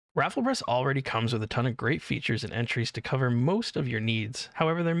RafflePress already comes with a ton of great features and entries to cover most of your needs.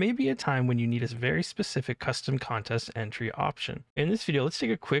 However, there may be a time when you need a very specific custom contest entry option. In this video, let's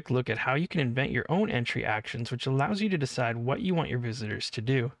take a quick look at how you can invent your own entry actions, which allows you to decide what you want your visitors to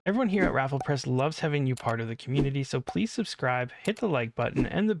do. Everyone here at RafflePress loves having you part of the community, so please subscribe, hit the like button,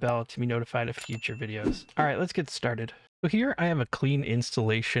 and the bell to be notified of future videos. Alright, let's get started. So here I have a clean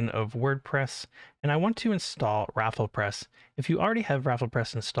installation of WordPress, and I want to install RafflePress. If you already have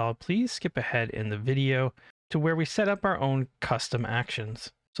RafflePress installed, please skip ahead in the video to where we set up our own custom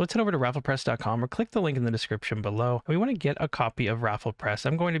actions. So let's head over to rafflepress.com or click the link in the description below. We want to get a copy of RafflePress.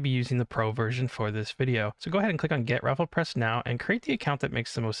 I'm going to be using the pro version for this video. So go ahead and click on Get RafflePress Now and create the account that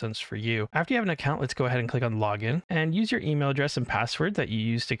makes the most sense for you. After you have an account, let's go ahead and click on Login and use your email address and password that you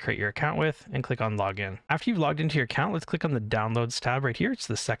use to create your account with and click on Login. After you've logged into your account, let's click on the Downloads tab right here. It's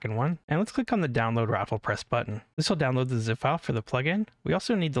the second one. And let's click on the Download RafflePress button. This will download the zip file for the plugin. We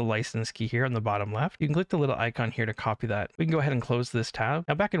also need the license key here on the bottom left. You can click the little icon here to copy that. We can go ahead and close this tab.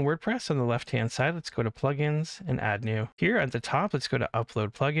 Now back in WordPress on the left-hand side, let's go to Plugins and Add New. Here at the top, let's go to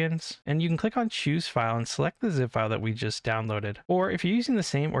Upload Plugins, and you can click on Choose File and select the zip file that we just downloaded. Or if you're using the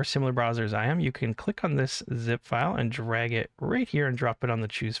same or similar browser as I am, you can click on this zip file and drag it right here and drop it on the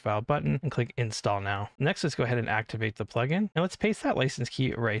Choose File button and click Install Now. Next, let's go ahead and activate the plugin, and let's paste that license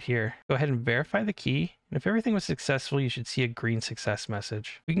key right here. Go ahead and verify the key. And if everything was successful, you should see a green success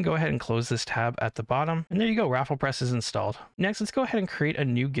message. We can go ahead and close this tab at the bottom. And there you go, RafflePress is installed. Next, let's go ahead and create a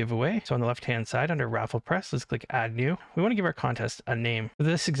new giveaway. So on the left-hand side under RafflePress, let's click Add New. We want to give our contest a name. For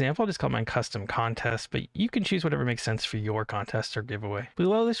this example, I'll just call mine Custom Contest, but you can choose whatever makes sense for your contest or giveaway.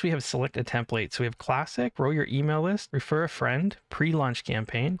 Below this, we have Select a Template. So we have Classic, Grow Your Email List, Refer a Friend, Pre-Launch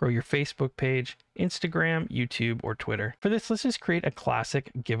Campaign, Grow Your Facebook Page, Instagram, YouTube, or Twitter. For this, let's just create a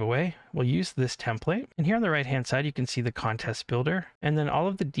classic giveaway. We'll use this template. And here on the right-hand side, you can see the contest builder, and then all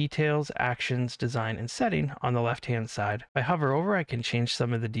of the details, actions, design, and setting on the left-hand side. If I hover over, I can change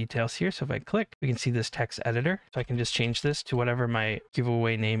some of the details here. So if I click, we can see this text editor. So I can just change this to whatever my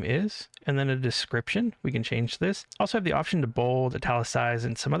giveaway name is. And then a description, we can change this. Also have the option to bold, italicize,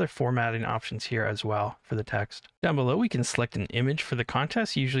 and some other formatting options here as well for the text. Down below, we can select an image for the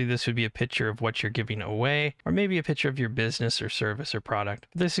contest. Usually this would be a picture of what you're giving away, or maybe a picture of your business or service or product.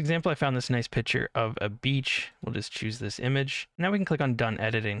 For this example, I found this nice picture of a beach. We'll just choose this image. Now we can click on Done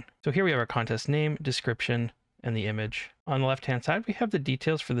Editing. So here we have our contest name, description, and the image. On the left-hand side, we have the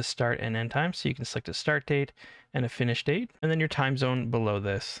details for the start and end time. So you can select a start date and a finish date, and then your time zone below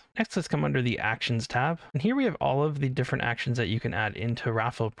this. Next, let's come under the Actions tab. And here we have all of the different actions that you can add into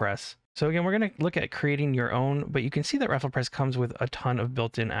RafflePress. So again, we're going to look at creating your own, but you can see that RafflePress comes with a ton of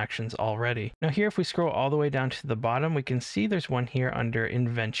built-in actions already. Now here, if we scroll all the way down to the bottom, we can see there's one here under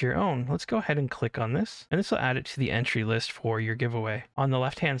Invent Your Own. Let's go ahead and click on this, and this will add it to the entry list for your giveaway. On the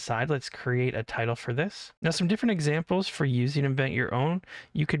left-hand side, let's create a title for this. Now, some different examples for using Invent Your Own.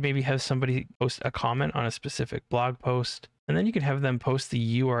 You could maybe have somebody post a comment on a specific blog post, and then you can have them post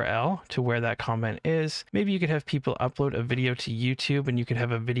the URL to where that comment is. Maybe you could have people upload a video to YouTube, and you could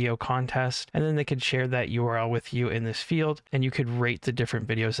have a video contest, and then they could share that URL with you in this field, and you could rate the different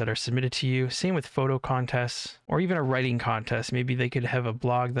videos that are submitted to you. Same with photo contests, or even a writing contest. Maybe they could have a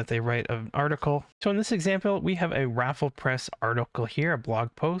blog that they write an article. So in this example, we have a RafflePress article here, a blog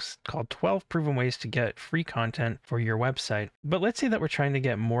post called 12 Proven Ways to Get Free Content for Your Website. But let's say that we're trying to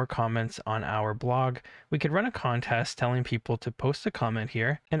get more comments on our blog. We could run a contest telling people to post a comment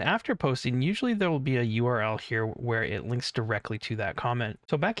here, and after posting, usually there will be a URL here where it links directly to that comment.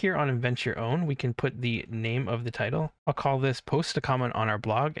 So back here on Invent Your Own, we can put the name of the title. I'll call this Post a Comment on Our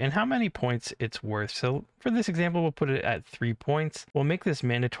Blog and how many points it's worth. So for this example, we'll put it at 3 points. We'll make this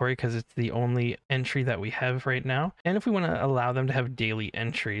mandatory because it's the only entry that we have right now. And if we want to allow them to have daily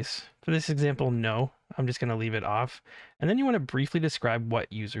entries, for this example, no, I'm just going to leave it off. And then you want to briefly describe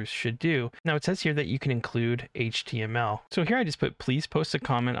what users should do. Now it says here that you can include HTML. So here I just put, please post a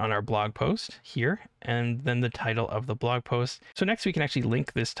comment on our blog post here, and then the title of the blog post. So next we can actually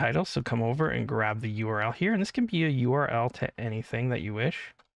link this title. So come over and grab the URL here, and this can be a URL to anything that you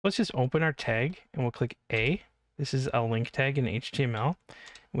wish. Let's just open our tag and we'll click A. This is a link tag in HTML.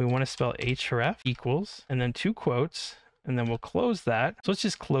 We want to spell href equals, and then 2 quotes, and then we'll close that. So let's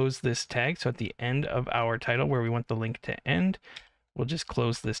just close this tag. So at the end of our title where we want the link to end, we'll just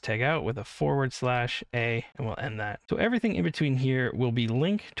close this tag out with a /A, and we'll end that. So everything in between here will be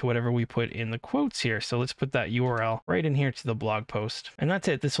linked to whatever we put in the quotes here. So let's put that URL right in here to the blog post. And that's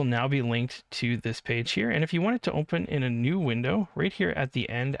it. This will now be linked to this page here. And if you want it to open in a new window, right here at the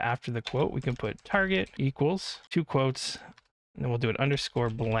end after the quote, we can put target equals 2 quotes, and then we'll do an underscore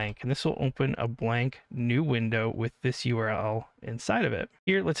blank, and this will open a blank new window with this URL inside of it.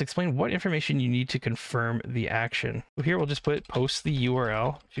 Here, let's explain what information you need to confirm the action. So here we'll just put post the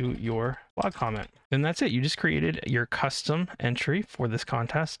URL to your blog comment. And that's it. You just created your custom entry for this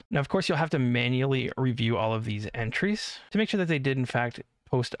contest. Now, of course, you'll have to manually review all of these entries to make sure that they did in fact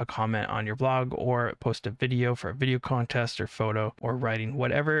post a comment on your blog or post a video for a video contest or photo or writing,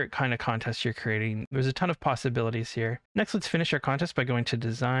 whatever kind of contest you're creating. There's a ton of possibilities here. Next, let's finish our contest by going to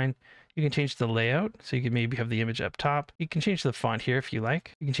design. You can change the layout, so you can maybe have the image up top. You can change the font here if you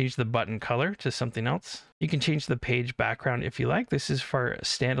like. You can change the button color to something else. You can change the page background if you like. This is for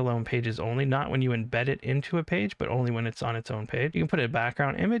standalone pages only, not when you embed it into a page, but only when it's on its own page. You can put a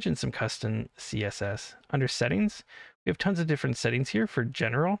background image and some custom CSS. Under settings, we have tons of different settings here for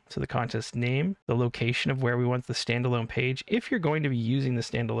general, so the contest name, the location of where we want the standalone page, if you're going to be using the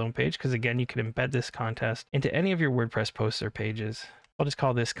standalone page, because again, you can embed this contest into any of your WordPress posts or pages. I'll just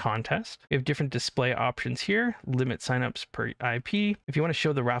call this contest. We have different display options here, limit signups per IP. If you want to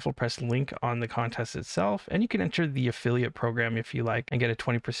show the RafflePress link on the contest itself, and you can enter the affiliate program if you like and get a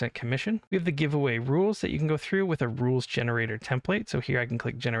 20% commission. We have the giveaway rules that you can go through with a rules generator template. So here I can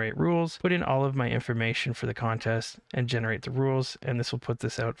click generate rules, put in all of my information for the contest and generate the rules, and this will put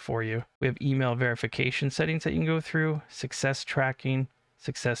this out for you. We have email verification settings that you can go through, success tracking,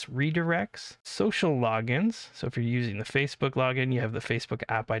 success redirects, social logins. So if you're using the Facebook login, you have the Facebook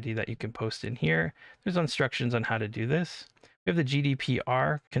app ID that you can post in here. There's instructions on how to do this. We have the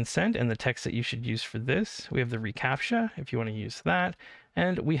GDPR consent and the text that you should use for this. We have the reCAPTCHA if you want to use that.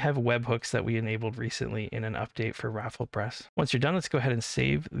 And we have webhooks that we enabled recently in an update for RafflePress. Once you're done, let's go ahead and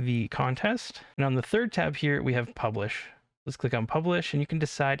save the contest. And on the third tab here, we have publish. Let's click on publish, and you can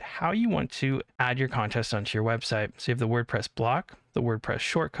decide how you want to add your contest onto your website. So you have the WordPress block, the WordPress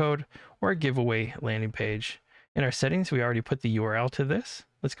shortcode, or a giveaway landing page. In our settings, we already put the URL to this.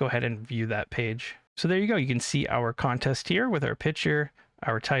 Let's go ahead and view that page. So there you go. You can see our contest here with our picture,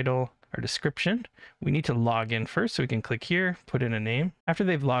 our title, our description. We need to log in first, so we can click here, put in a name. After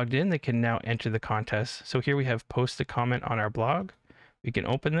they've logged in, they can now enter the contest. So here we have post a comment on our blog. We can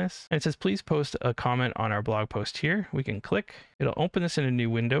open this, and it says, please post a comment on our blog post here. We can click. It'll open this in a new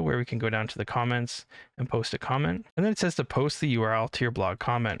window where we can go down to the comments and post a comment. And then it says to post the URL to your blog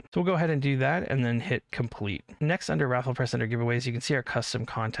comment. So we'll go ahead and do that and then hit complete. Next, under RafflePress under giveaways, you can see our custom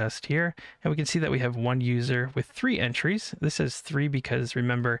contest here. And we can see that we have one user with 3 entries. This says 3 because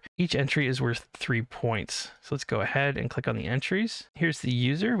remember, each entry is worth 3 points. So let's go ahead and click on the entries. Here's the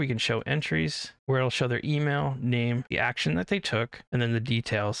user. We can show entries where it'll show their email, name, the action that they took, and then the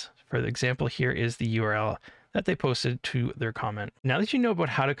details. For the example, here is the URL that they posted to their comment. Now that you know about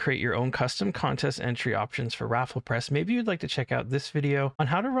how to create your own custom contest entry options for RafflePress, maybe you'd like to check out this video on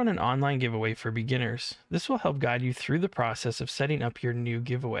how to run an online giveaway for beginners. This will help guide you through the process of setting up your new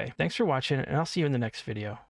giveaway. Thanks for watching, and I'll see you in the next video.